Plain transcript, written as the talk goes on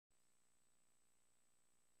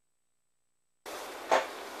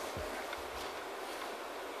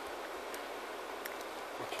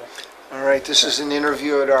right, this is an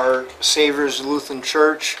interview at our Savior's Lutheran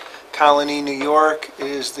Church, Colonie, New York. It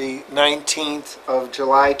is the 19th of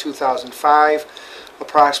July, 2005,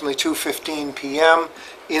 approximately 2:15 p.m.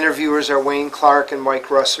 Interviewers are Wayne Clark and Mike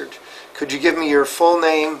Russert. Could you give me your full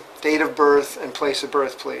name, date of birth, and place of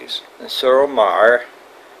birth, please? Cyril Marr,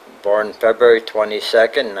 born February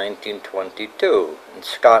 22nd, 1922, in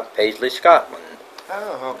Paisley, Scotland.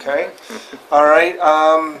 Oh, okay. All right.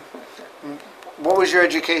 What was your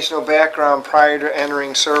educational background prior to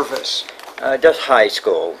entering service? Just high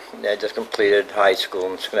school. I just completed high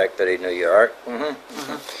school in Schenectady, New York.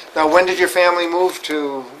 Now, when did your family move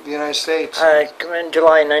to the United States? In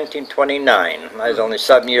July 1929. I was only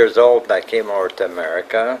 7 years old when I came over to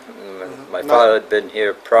America. My father had been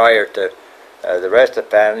here prior to the rest of the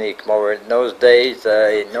family. He came over. In those days,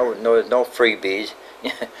 no freebies.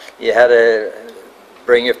 You had to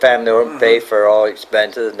bring your family over and pay for all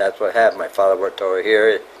expenses, and that's what happened. My father worked over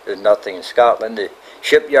here. There's nothing in Scotland. The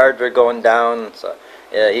shipyards were going down, so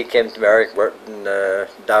he came to America, worked in,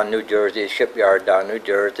 down New Jersey, shipyard down New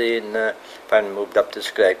Jersey, and finally moved up to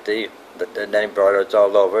Schenectady. But then he brought us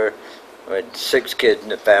all over. We had 6 kids in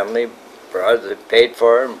the family. Brought us, paid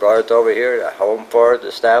for them, brought us over here, a home for us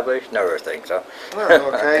established, and everything. So,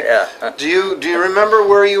 okay. Yeah. Do you remember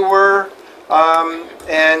where you were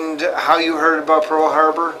and how you heard about Pearl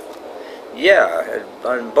Harbor? Yeah,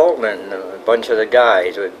 on bowling, a bunch of the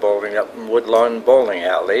guys were bowling up in Woodlawn bowling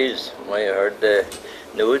alleys. We heard the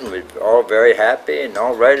news, and we were all very happy and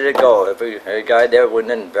all ready to go. Every guy there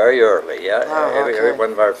went in very early, yeah. Every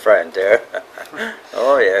one of our friends there.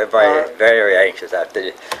 Oh yeah, everybody very anxious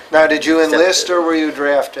after. Now, did you enlist or were you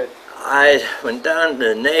drafted? I went down to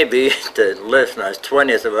the Navy to enlist when I was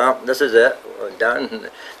 20. I said, well, this is it. Went down to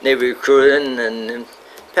the Navy recruiting, and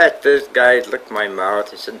Pat, this guy licked my mouth.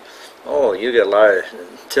 He said, oh, you got a lot of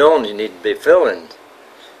film you need to be filling.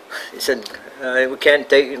 He said, we can't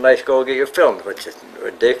take you unless you go get your film, which is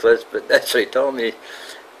ridiculous, but that's what he told me.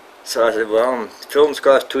 So I said, well, films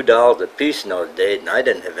cost $2 a piece in those days, and I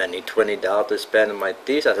didn't have any $20 to spend on my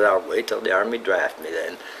piece. I said, I'll wait till the Army draft me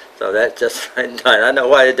then. So that just, I don't know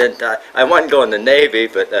why I didn't. I wanted to go in the Navy,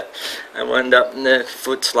 but I wound up in the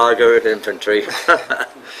foot slogger Infantry.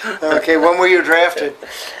 Okay, when were you drafted?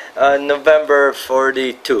 November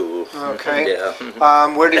 42. Okay. Yeah.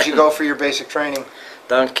 Where did you go for your basic training?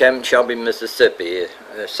 Down Camp Shelby, Mississippi,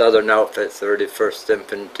 Southern Outfit, 31st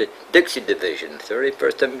Infantry, Dixie Division,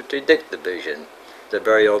 31st Infantry, Dixie Division. It's a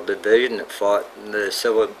very old division that fought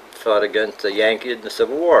against the Yankees in the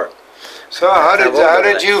Civil War. So how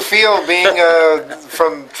did you feel being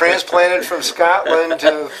transplanted from Scotland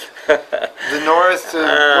to the north to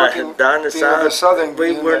working down the south? The southern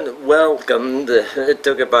we weren't welcomed. It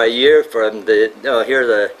took about a year for them to hear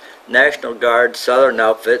the National Guard Southern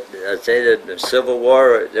Outfit. I'd say the Civil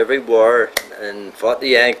War, every war, and fought the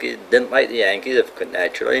Yankees. Didn't like the Yankees,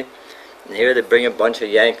 naturally. And here they bring a bunch of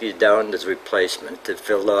Yankees down as replacement to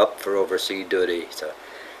fill up for overseas duty. So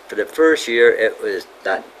for the first year, it was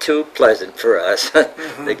not too pleasant for us.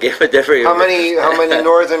 They gave a different. How many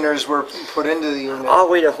Northerners were put into the unit? Oh,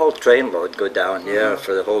 we had a whole trainload go down, yeah,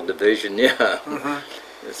 for the whole division, yeah.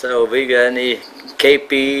 So we got any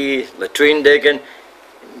KP, latrine digging,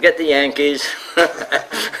 get the Yankees.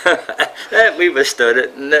 We withstood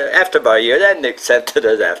it, and after about a year, they accepted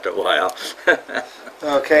us after a while.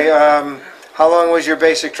 Okay, how long was your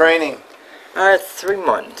basic training? 3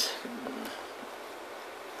 months.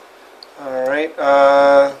 All right.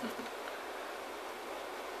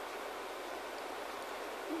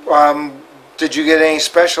 Did you get any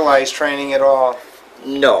specialized training at all?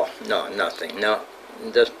 No, nothing. No,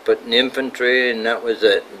 just put in infantry, and that was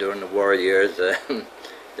it. During the war years,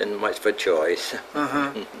 didn't much for choice.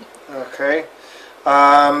 Okay.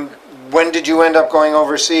 When did you end up going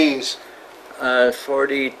overseas?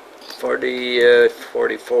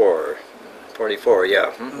 44,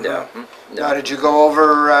 yeah. Yeah. Now, did you go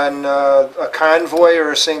over on a convoy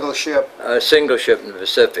or a single ship? A single ship in the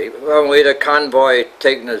Pacific. Well, we had a convoy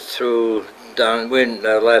taking us through down. We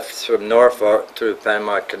left from Norfolk through the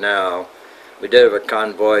Panama Canal. We did have a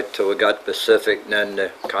convoy till we got the Pacific, and then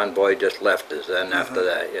the convoy just left us. Then after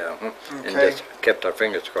that, yeah, and just kept our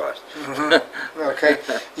fingers crossed. Okay.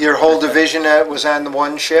 Your whole division was on the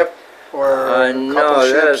one ship, or a couple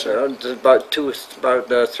ships? No, there's about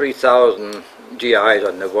 3,000 GIs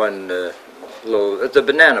on the one little. It's a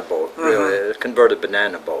banana boat, really, a converted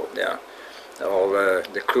banana boat. Yeah, all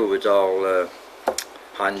the crew was all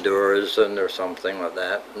Honduras or something like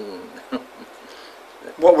that.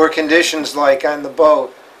 What were conditions like on the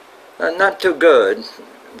boat? Not too good.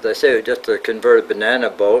 As I say, it was just a converted banana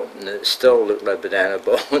boat, and it still looked like a banana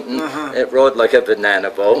boat. It rode like a banana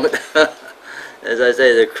boat. as I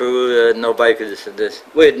say, the crew, nobody could.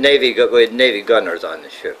 We had Navy gunners on the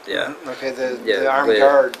ship. Yeah. Okay, the Yeah, armed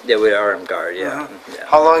guard. Yeah, we had armed guard. Yeah. Yeah.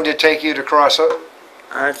 How long did it take you to cross?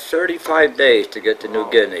 35 days to get to New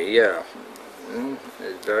Guinea. Yeah.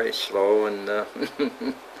 It's very slow and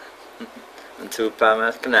and through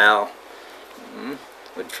Panama Canal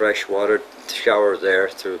with fresh water showers there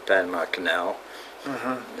through Panama Canal.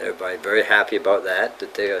 Everybody very happy about that, to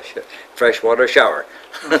take a freshwater shower.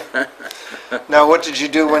 Now, what did you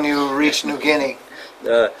do when you reached New Guinea?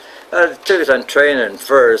 It took us on training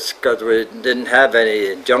first because we didn't have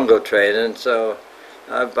any jungle training, so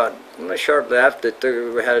about shortly after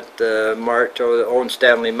we had to march over the old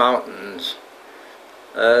Stanley Mountains.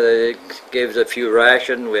 They gave us a few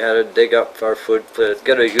rations. We had to dig up our food to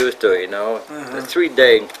get us used to it, you know. A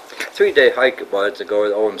three-day hike it was to go to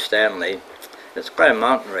the old Stanley. It's quite a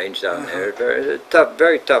mountain range down there.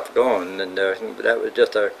 Very tough going, and that was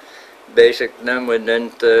just our basic. Then we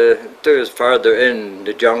took us farther in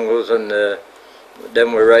the jungles, and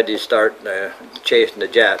then we're ready to start chasing the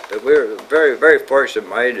Japs. But we were very fortunate.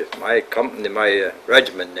 My company, my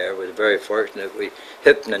regiment there was very fortunate. We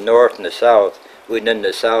hit in the north and the south. We went in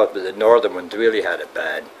the south, but the northern ones really had it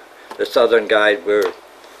bad. The southern guys the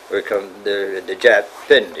Jap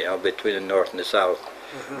pinned, you know, between the north and the south.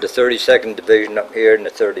 The 32nd Division up here and the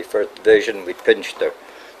 31st Division, we pinched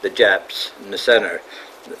the Japs in the center.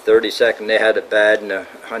 The 32nd, they had it bad, and the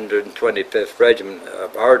 125th Regiment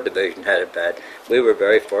of our division had it bad. We were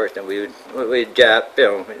very fortunate. We Jap, you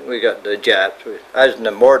know, we got the Japs. I was in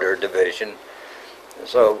the mortar division,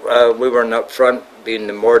 so we weren't up front. Being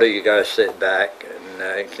the mortar, you got to sit back,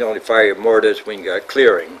 and you can only fire your mortars when you got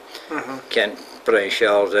clearing. Can't put any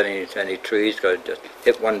shells, any trees, because just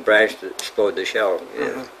hit one branch to explode the shell,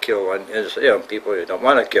 kill one. And, you know, people you don't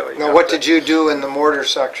want to kill. Now, what did you do in the mortar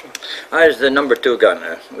section? I was the number 2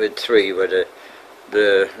 gunner with 3. With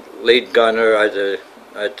the lead gunner, I was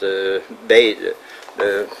the bait.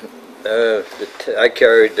 I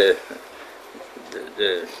carried the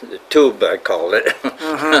tube, I called it,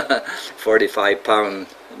 45-pound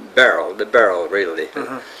barrel. The barrel, really.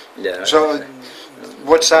 Yeah. So,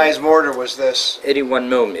 what size mortar was this? 81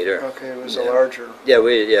 millimeter. Okay, it was a larger. Yeah,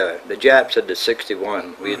 the Japs had the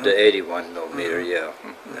 61. We had the 81 millimeter. Yeah.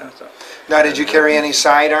 So. Now, did you carry any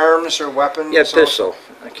sidearms or weapons? Yeah, pistol.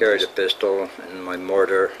 I carried a pistol and my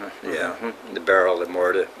mortar. Yeah, the barrel, the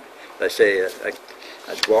mortar. I say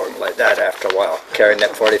I'd walk like that after a while, carrying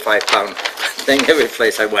that 45-pound thing every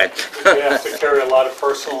place I went. Did you have to carry a lot of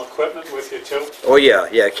personal equipment with you too? Oh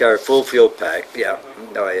yeah, carry full fuel pack. Yeah,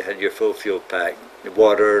 no, I had your full fuel pack, the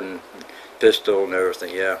water and pistol and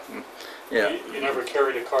everything. Yeah. You never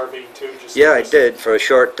carried a carbine too? Yeah, I did for a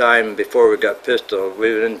short time before we got pistol.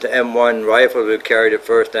 We went into M1 rifle. We carried it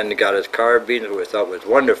first, then we got his carbine, which we thought was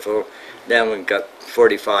wonderful. Then we got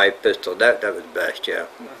 45 pistol. That was best. Yeah.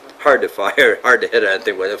 Hard to fire, hard to hit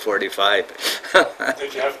anything with a 45.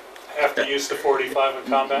 Did you have to use the 45 in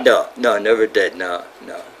combat? No, never did. No,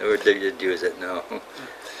 never did use it. No.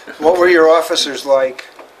 What were your officers like?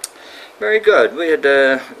 Very good. We had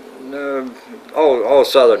all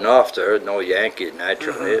Southern officers, no Yankees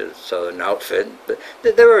naturally, Southern outfit, but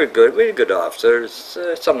they were good. We had good officers.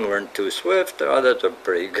 Some weren't too swift, others were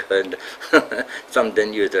pretty good. Some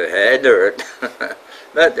didn't use their head,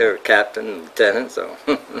 but they were captain, lieutenant. So.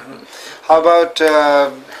 How about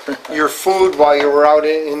your food while you were out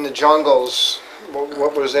in the jungles?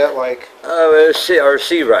 What was that like? Our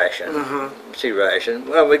sea ration. Sea ration.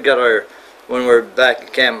 Well, when we were back in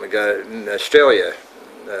camp, we got in Australia.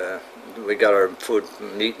 We got our food,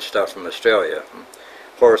 meat and stuff from Australia.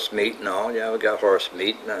 Horse meat and all. Yeah, we got horse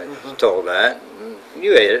meat, and I was told that. And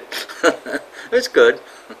you ate it. It's good.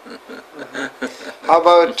 How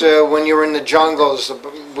about when you were in the jungles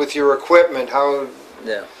with your equipment? How?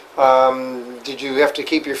 Yeah. Did you have to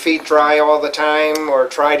keep your feet dry all the time, or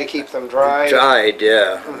try to keep them dry? Dried,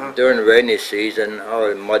 yeah. During the rainy season, all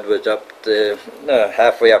the mud was up to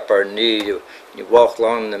halfway up our knee. You walk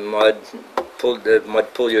along the mud,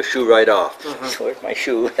 pull your shoe right off. So where's my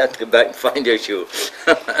shoe? You have to go back and find your shoe.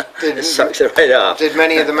 It sucks it right off. Did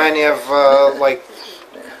many of the men have like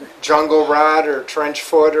jungle rot or trench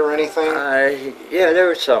foot or anything? Yeah, there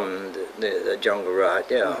were some the jungle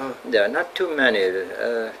rot. Yeah, yeah, not too many.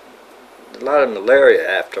 A lot of malaria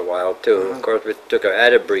after a while too. Of course, we took our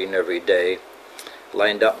Atabrine every day,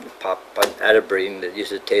 lined up and popped an Atabrine that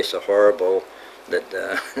used to taste so horrible that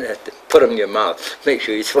you had to put them in your mouth. Make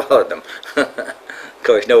sure you swallowed them. Of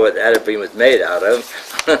course, you know what Atabrine was made out of.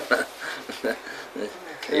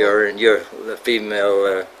 The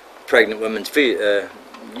female pregnant woman's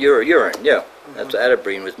urine. Yeah, that's what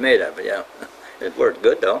Atabrine was made of. Yeah, it worked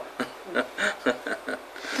good though.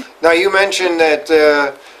 Now, you mentioned that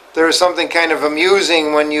there was something kind of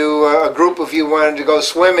amusing when you, a group of you wanted to go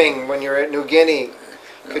swimming when you're at New Guinea.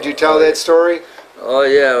 Could you tell that story? Oh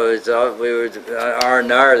yeah, it was, we were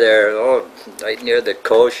R&R there, right near the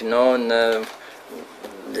coast, and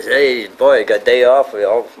hey, boy, got a day off, we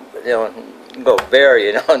all, go bear,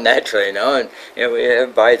 naturally, and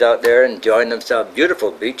everybody's out there enjoying themselves.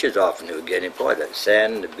 Beautiful beaches off New Guinea, boy, that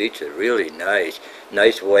sand and the beach is really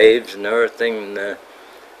nice waves and everything.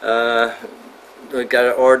 We got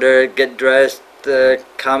an order, get dressed,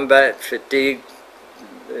 combat fatigue.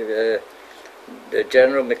 The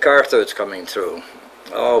General MacArthur was coming through.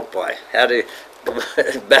 Oh boy, had to go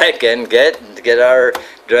back and get our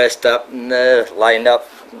dressed up and lined up.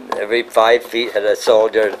 Every 5 feet had a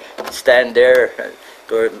soldier stand there.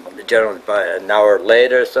 Go to the general about an hour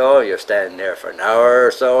later or so. You're standing there for an hour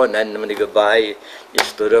or so, and then when you go by, you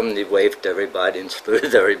stood them and you waved to everybody and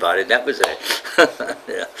saluted everybody. And that was it.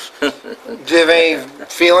 Yeah. Do you have any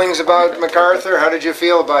feelings about MacArthur? How did you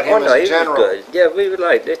feel about him as a general? He was good. Yeah, we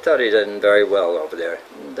liked. They thought he done very well over there.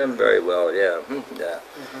 Done very well. Yeah, yeah,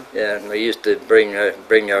 yeah. And we used to bring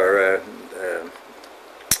our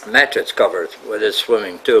mattress covers with us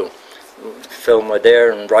swimming too. Film with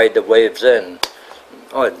there and ride the waves in.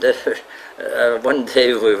 Oh, one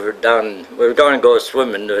day we were going to go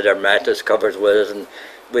swimming with our mattress covers with us, and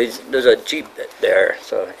there's a jeep there,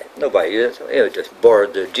 so nobody used it. We just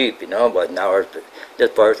borrowed the jeep, but now we're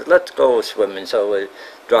just borrowed. Let's go swimming. So we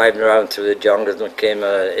driving around through the jungles and came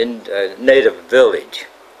in a native village.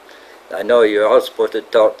 I know you're all supposed to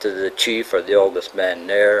talk to the chief or the oldest man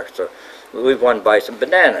there, so we wanted to buy some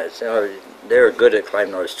bananas. They were good at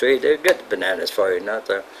climbing those trees. They'd get the bananas for you,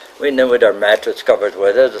 so we knew with our mattress covered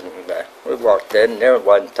with us, and we walked in there and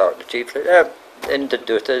wanted to talk to the chief.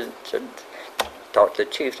 Introduced us, said, talk to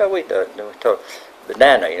the chief. So we did. We talked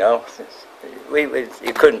banana,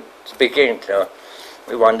 you couldn't speak English,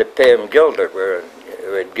 We wanted to pay him guilder.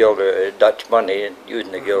 We had guilder, Dutch money, and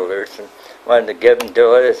using the guilders, and wanted to give him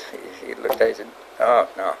to us. He looked at it and said, oh,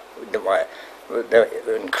 no, we don't want it.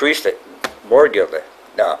 We increased it, more guilder.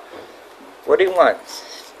 No. What do you want?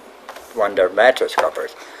 Wanted our mattress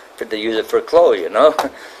covers to use it for clothes,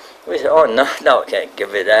 We said, oh, no, I can't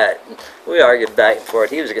give you that. And we argued back and forth.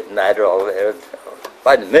 He was getting mad all there.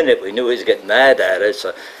 By the minute, we knew he was getting mad at us.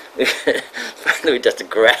 So we just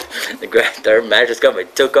grabbed our mattress cover. We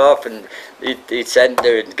took off, and he sent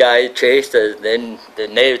the guy chased us. Then the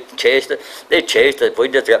native chased us. They chased us. We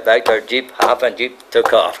just got back to our jeep, hopped on jeep,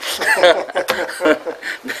 took off.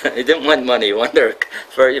 He didn't want money. He wanted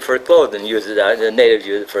for clothing. Use it. The natives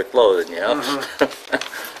use it for clothing,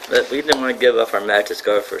 But we didn't want to give up our mattress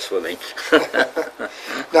cover for swimming.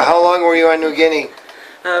 Now, how long were you on New Guinea?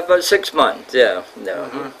 About 6 months, yeah.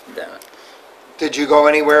 Yeah. Did you go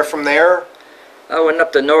anywhere from there? I went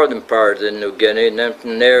up the northern part of New Guinea, and then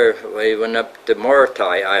from there we went up to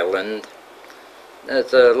Morotai Island.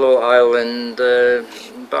 That's a little island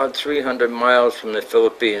about 300 miles from the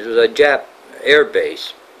Philippines. It was a Jap air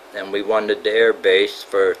base, and we wanted the air base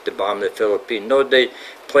to bomb the Philippines. No,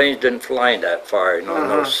 planes didn't fly that far,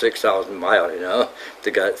 no 6,000 miles,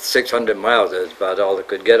 They got 600 miles, that's about all they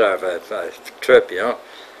could get out of a trip,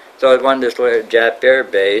 So I wanted this little Jap air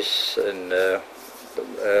base, and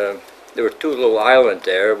there were 2 little islands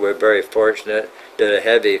there. We're very fortunate that a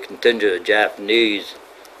heavy contingent of Japanese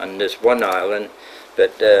on this one island,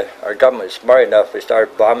 but our government was smart enough, we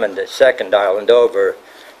started bombing the second island over.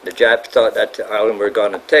 The Japs thought that's the island we were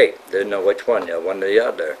going to take. They didn't know which one, one or the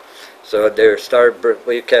other. So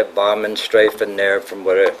we kept bombing, strafing there from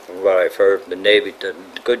what I've heard. The Navy did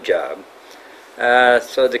a good job.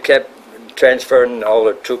 So they kept transferring all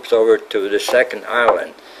the troops over to the second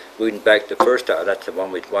island. We went back to the first island. That's the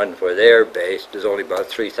one we won for the air base. There's only about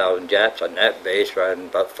 3,000 Japs on that base, rather than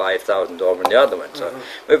about 5,000 over on the other one. So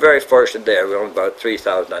we're very fortunate there. We're only about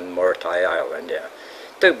 3,000 on Morotai Island, yeah.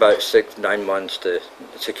 It took about 6-9 months to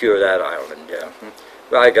secure that island, yeah.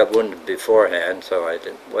 Well, I got wounded beforehand, so I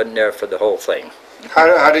wasn't there for the whole thing.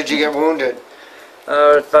 How did you get wounded?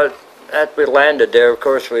 But after we landed there, of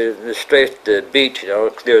course, we strafed the beach,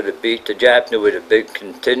 cleared the beach. The Japs knew we had a big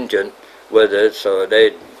contingent with us, so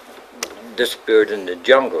they disappeared in the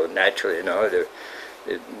jungle, naturally, There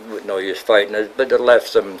was no use fighting us, but they left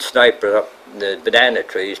some snipers up in the banana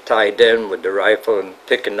trees, tied in with the rifle and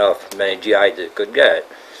picking off as many GIs they could get.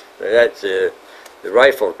 So that's the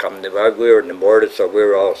rifle coming. We were in the mortar, so we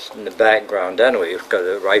were all in the background anyway, because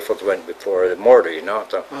the rifles went before the mortar,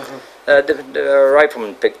 So the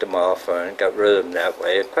riflemen picked them off and got rid of them that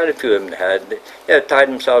way. Quite a few of them had tied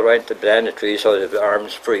themselves right to the banana trees so they had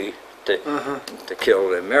arms free to kill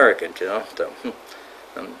the Americans, So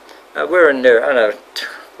We were in there,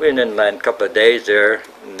 we were in inland a couple of days there,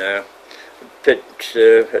 and pitched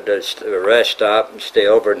at a rest stop and stay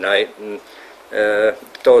overnight, and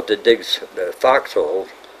told to dig the foxhole.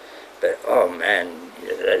 But oh man,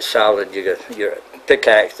 that's solid. You got your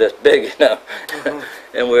pickaxe this big, you know.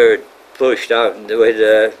 And we were pushed out, and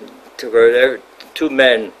with two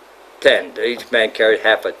men tent. Each man carried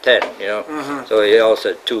half a tent, you know. So he also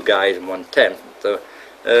had two guys in one tent. So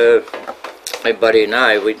my buddy and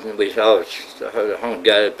I, we always hung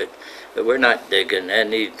together, but we're not digging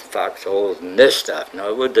any foxholes and this stuff.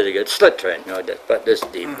 No, we'll dig a slit trench, you know, just about this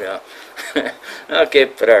deep, you know. Okay,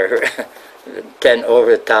 put our tent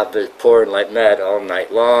over the top of it, pouring like mad all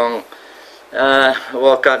night long. I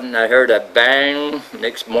woke up and I heard a bang.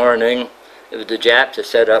 Next morning, it was the Japs that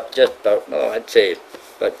set up just about, I'd say,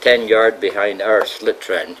 about 10 yards behind our slit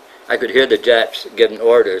trench. I could hear the Japs giving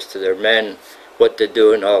orders to their men what to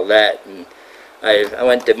do and all that. And I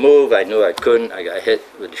went to move. I knew I couldn't. I got hit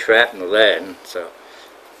with shrapnel then, so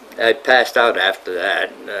I passed out after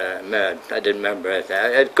that. Man, I didn't remember anything.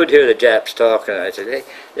 I could hear the Japs talking. I said, hey,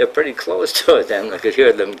 they're pretty close to it then. I could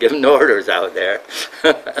hear them giving orders out there.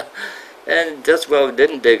 And just we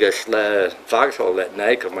didn't dig a foxhole that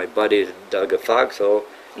night, because my buddy dug a foxhole,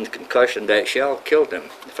 and the concussion, that shell killed him.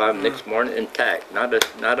 I found him next morning intact, not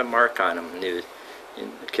a mark on him, and it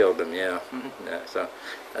killed him, yeah. Yeah. So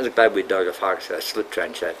I was glad we dug a slit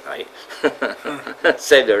trench that night.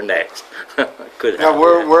 Saved their necks. Now,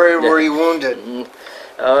 where were you wounded?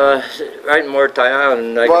 Right in Morotai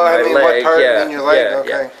Island, like Well, my I mean, leg. what part Yeah, in your leg? yeah,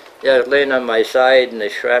 Okay. yeah. I was laying on my side, and the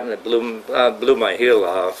shrapnel blew my heel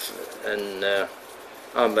off, and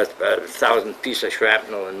about 1,000 pieces of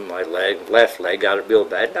shrapnel in my leg. Left leg got it real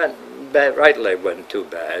bad. Not bad. Right leg wasn't too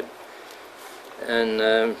bad. And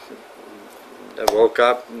I woke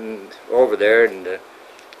up over there, and the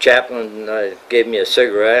chaplain gave me a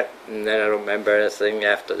cigarette, and then I don't remember anything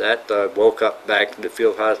after that. I woke up back in the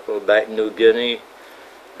field hospital back in New Guinea.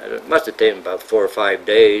 It must have taken about 4 or 5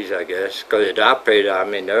 days, I guess, because it operated on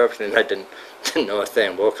me and everything. I didn't know a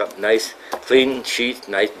thing. Woke up nice, clean sheets,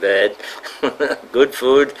 nice bed, good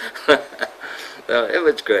food. So it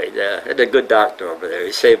was great. I had a good doctor over there.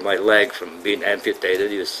 He saved my leg from being amputated.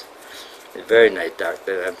 He was a very nice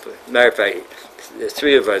doctor. Matter of fact, the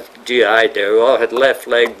three of us GI there, we all had left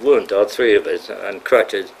leg wounds, all three of us, on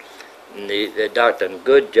crutches. And the doctor did a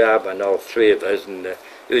good job on all three of us, and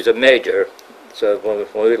he was a major. So when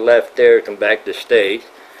we left there, come back to the States,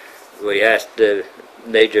 we asked the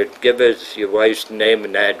major, give us your wife's name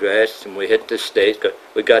and address, and we hit the States.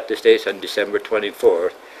 We got to the States on December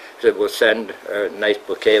 24th. So we'll send a nice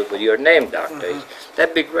bouquet with your name, doctor.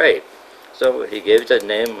 That'd be great. So he gave us a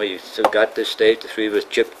name. We got to the States. The three of us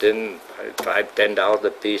chipped in $5, $10 a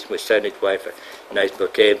piece. We sent his wife a nice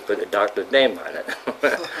bouquet and put the doctor's name on it.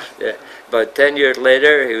 Yeah. About 10 years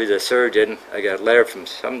later, he was a surgeon. I got a letter from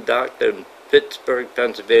some doctor in Pittsburgh,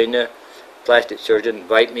 Pennsylvania, plastic surgeon,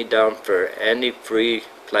 invite me down for any free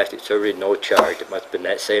plastic surgery, no charge. It must have been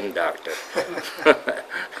that same doctor.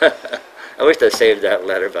 I wish I saved that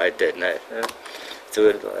letter, but I didn't. I threw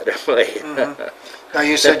it the letter away. Now,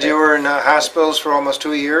 you said you were in hospitals for almost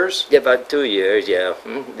 2 years? Yeah, about 2 years, yeah.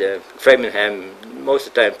 Framingham, most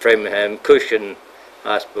of the time Framingham, Cushion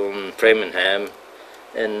Hospital in Framingham,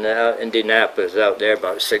 and Indianapolis out there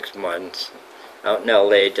about 6 months. Out in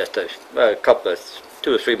L.A., just a couple of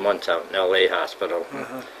 2 or 3 months out in L.A. hospital.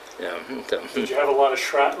 Yeah, so. Did you have a lot of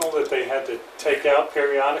shrapnel that they had to take out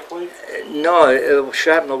periodically? No,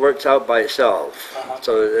 shrapnel works out by itself,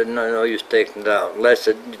 so there's no use taking it out, unless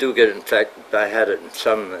you do get infected. I had it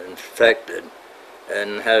some infected,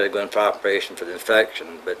 and had to go in for operation for the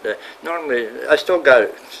infection. But normally, I still got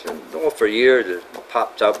it. For years, it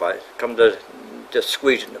pops out by come to just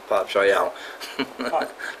squeeze it and it pops right out. I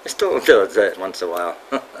still does that once in a while.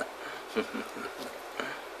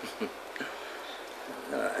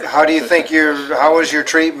 How do you think how was your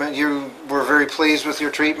treatment? You were very pleased with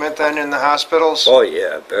your treatment then in the hospitals? Oh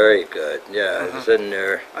yeah, very good. Yeah, I was in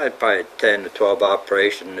there. I had probably 10 to 12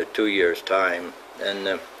 operations in 2 years' time,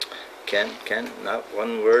 and can't not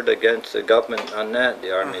one word against the government on that.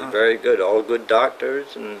 The Army is very good. All good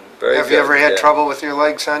doctors and very good. Have you ever had trouble with your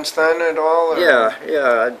leg since then at all? Or? Yeah,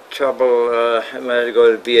 I had trouble. I had to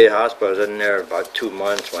go to the VA hospital. I was in there about 2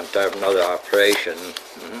 months. Went to have another operation.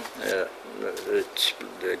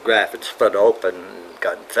 The graft had split open,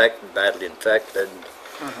 got infected, badly infected,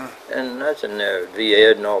 and that's in there. VA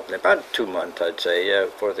hadn't opened about 2 months, I'd say, yeah,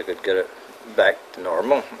 before they could get it back to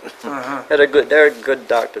normal. They're a good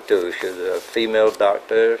doctor too. She was a female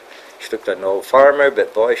doctor. She looked like an old farmer,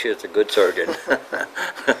 but boy, she was a good surgeon.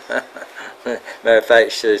 Matter of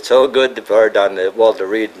fact, she's so good they put her down the Walter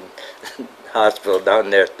Reed hospital down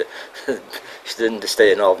there. She didn't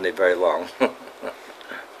stay in Albany very long.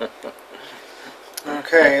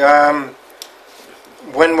 Okay,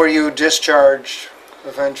 when were you discharged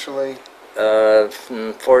eventually?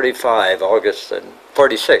 45, August, and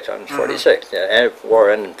 46, I'm 46, yeah, and war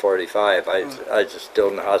ended in 45. I was just still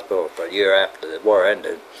in the hospital for a year after the war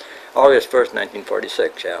ended. August 1st,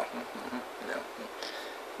 1946, yeah. Yeah.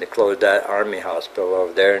 They closed that Army hospital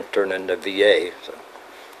over there and turned into VA, so.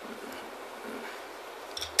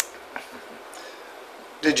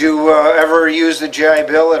 Did you ever use the GI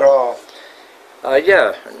Bill at all?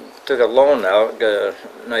 Yeah, took a loan out, got a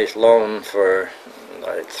nice loan for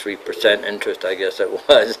like 3% interest, I guess it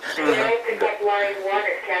was. Carol, pick up line 1,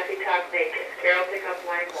 it's Kathy Talk Naked. Carol, pick up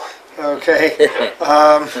line 1. Okay.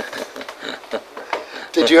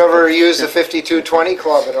 Did you ever use the 5220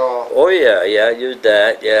 club at all? Oh yeah, yeah, I used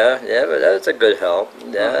that, yeah, but that was a good help.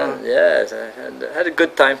 Yeah, yeah, I had a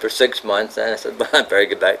good time for 6 months, and I said, well, I better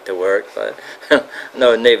get back to work. But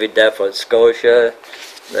no Navy depot at Scotia.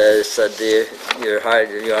 They said you're hired,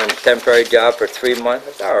 you're on a temporary job for 3 months.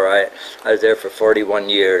 That's all right. I was there for 41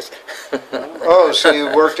 years. Oh, so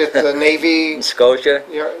you worked at the Navy In Scotia?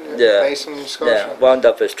 yeah, Yeah. base in Scotia? Yeah, wound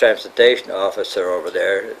up as transportation officer over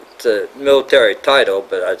there. It's a military title,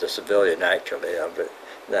 but as a civilian actually. But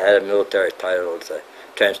I had a military title as a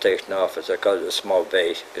transportation officer because it was a small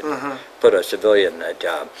base. You could put a civilian in that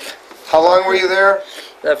job. How long were you there?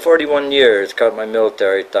 41 years, cut my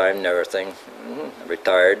military time and everything.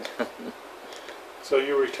 Retired. So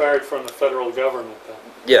you retired from the federal government then?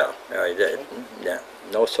 Yeah, I did. Yeah,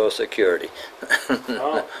 no Social Security.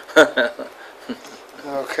 Oh,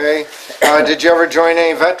 Okay. Did you ever join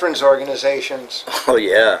any veterans organizations? Oh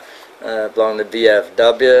yeah, belonged to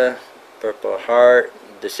VFW, Purple Heart,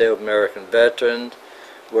 Disabled American Veterans,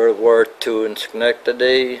 World War II in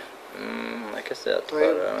Schenectady. I guess that's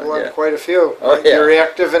Well, about you belonged to yeah. quite a few. Oh, yeah. You're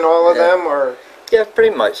active in all of Yeah. them, or? Yeah,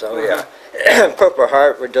 pretty much so, yeah. Purple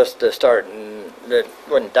Heart were just starting, it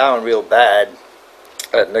went down real bad.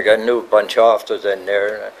 And they got a new bunch of officers in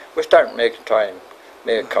there. We're starting to try and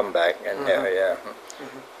make a comeback in there, yeah.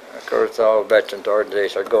 Of course, all veterans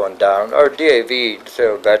organizations are going down. Our DAV,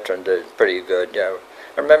 Disabled Veterans, is pretty good, yeah.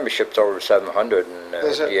 Our membership's over 700 in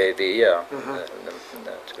Is it? DAV, yeah.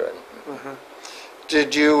 That's good.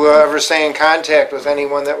 Did you ever stay in contact with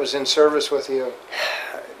anyone that was in service with you?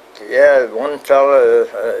 Yeah, one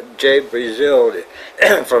fella, Jay Brazil,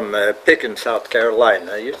 from Pickens, South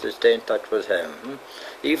Carolina. I used to stay in touch with him.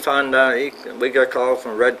 He found out, we got a call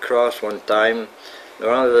from Red Cross one time.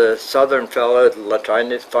 One of the southern fellas trying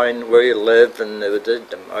to find where you live, and it was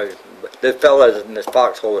the fellas in this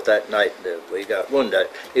foxhole with that night that we got wounded.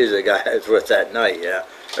 He was the guy I was with that night, yeah.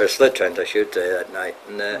 Or slit trench, I should say, that night.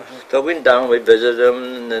 And so we went down, we visited him,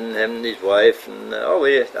 and then him and his wife, and I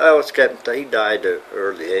always kept, he died at an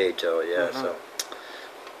early age, so yeah, so.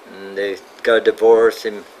 And they got a divorce,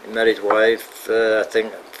 he met his wife, I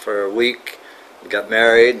think, for a week, got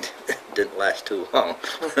married, didn't last too long.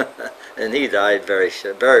 And he died very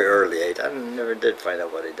early age. I never did find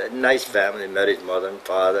out what he died. Nice family, met his mother and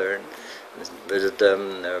father, and visit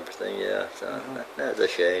them and everything, yeah. So that's a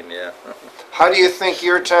shame, yeah. How do you think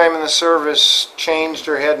your time in the service changed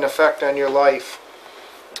or had an effect on your life?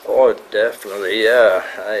 Oh, definitely, yeah.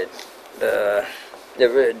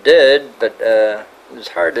 It did, but it was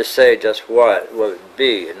hard to say just what it would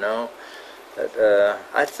be, you know. But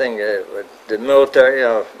I think with the military, you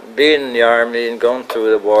know, being in the Army and going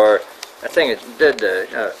through the war, I think it did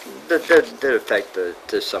affect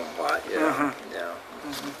it somewhat, yeah. Yeah.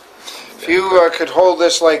 If you could hold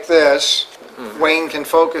this like this, Wayne can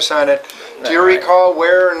focus on it. Do you All right. recall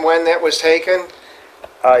where and when that was taken?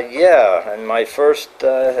 Yeah, and my first,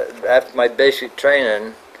 after my basic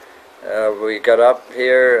training, we got up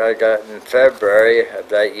here, I got in February of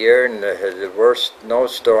that year, and the worst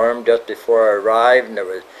snowstorm just before I arrived, and it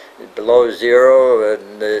was below zero,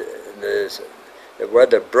 and the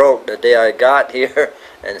weather broke the day I got here,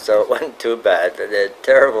 and so it wasn't too bad, but they had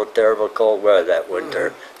terrible, terrible cold weather that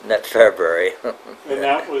winter, in that February. and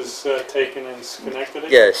that was taken in Schenectady?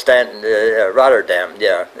 Yeah, Stanton, Rotterdam,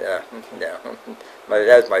 yeah.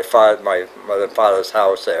 That was my mother and father's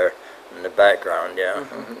house there in the background, yeah.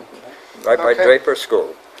 Right by Okay. Draper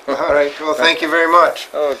School. All right, well, thank you very much.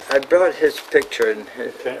 Oh, I brought his picture and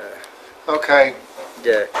Okay. Okay.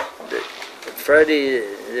 yeah, Freddy,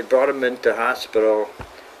 they brought him into hospital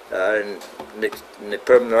and they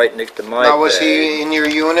put him right next to my Now, was bed. he in your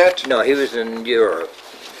unit? No, he was in Europe,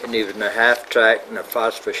 and he was in a half-track, and a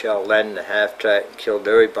phosphor shell landed in the half-track, killed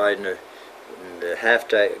everybody in the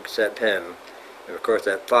half-track except him. And of course,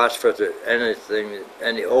 that phosphorus, anything,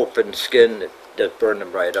 any open skin that just burned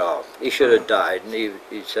him right off. He should have died, and he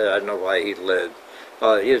said, I don't know why he lived.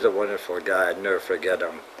 Oh, he was a wonderful guy. I'd never forget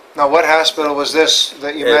him. Now, what hospital was this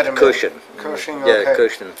that you met him Cushing. in? Cushing, Yeah, okay.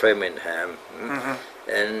 Cushing, Framingham.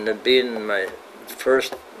 And being my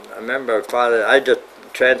first, I remember my father, I just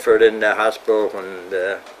transferred in the hospital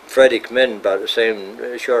when Freddy came in about the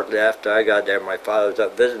same, shortly after I got there. My father was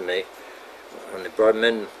up visiting me. When they brought him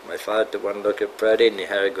in, my father took one look at Freddy and he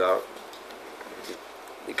had to go out.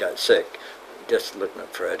 He got sick, just looking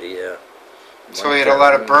at Freddy, yeah. So he had a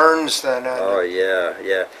lot of burns then? Oh, yeah,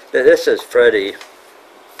 yeah. This is Freddy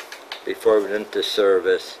before we went into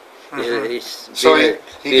service. So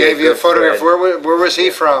he gave you a photograph. Where was he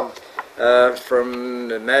from?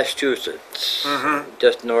 From Massachusetts,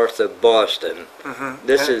 just north of Boston.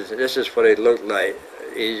 This is what he looked like.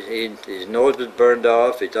 His nose was burned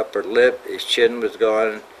off, his upper lip, his chin was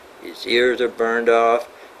gone, his ears are burned off,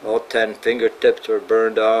 all 10 fingertips were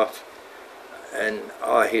burned off, and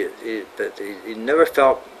but he never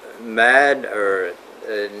felt mad,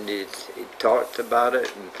 and he talked about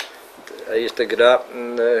it. And I used to get up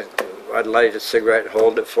and I'd light a cigarette,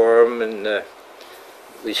 hold it for him, and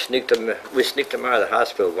we sneaked him out of the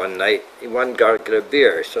hospital one night. He wanted to get a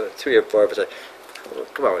beer, so 3 or 4 of us said, well,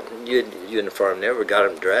 come on, uniform there, we got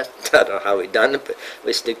him dressed. I don't know how we done it, but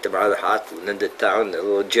we sneaked him out of the hospital and into town, the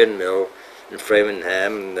little gin mill in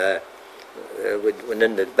Framingham, and we went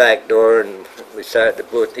in the back door and we sat at the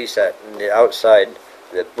booth. He sat in the outside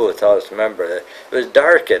the booth. I always remember that. It was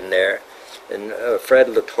dark in there, and Fred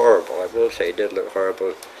looked horrible. I will say he did look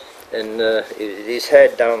horrible. And his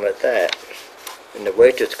head down like that. And the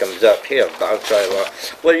waitress comes up here, bounce right along.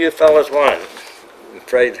 What do you fellas want? And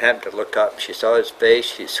Fred happened to look up. She saw his face.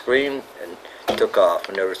 She screamed and took off.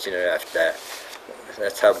 I never seen her after that.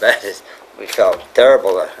 That's how bad it is. We felt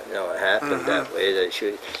terrible, it happened that way. That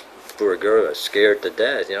she, poor girl, was scared to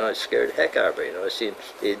death. It scared the heck out of her.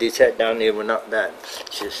 He sat down there and not that.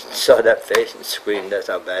 She saw that face and screamed. That's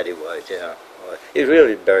how bad he was. Yeah, he was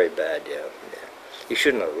really very bad. Yeah. He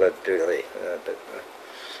shouldn't have lived really,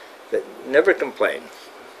 but never complained.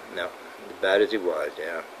 No, as bad as he was.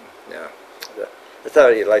 Yeah. I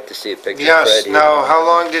thought you'd like to see a picture of Yes. Freddy. Now, how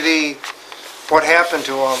long did what happened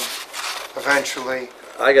to him eventually?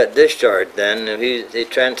 I got discharged then, and they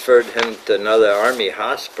transferred him to another Army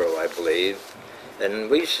hospital, I believe.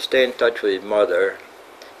 And we used to stay in touch with his mother.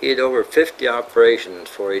 He had over 50 operations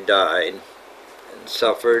before he died and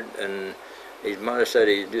suffered, and his mother said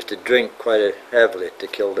he used to drink quite heavily to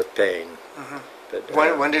kill the pain. But,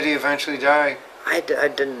 When did he eventually die? I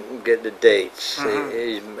didn't get the dates.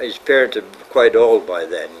 His parents are quite old by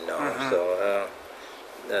then, so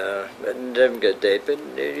but didn't get a date. But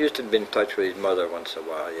he used to be in touch with his mother once in a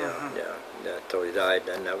while, until he died,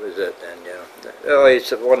 and that was it then, Oh,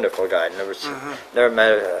 he's a wonderful guy. Never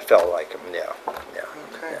met I felt like him, Okay.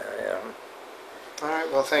 All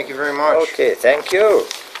right, well, thank you very much. Okay, thank you.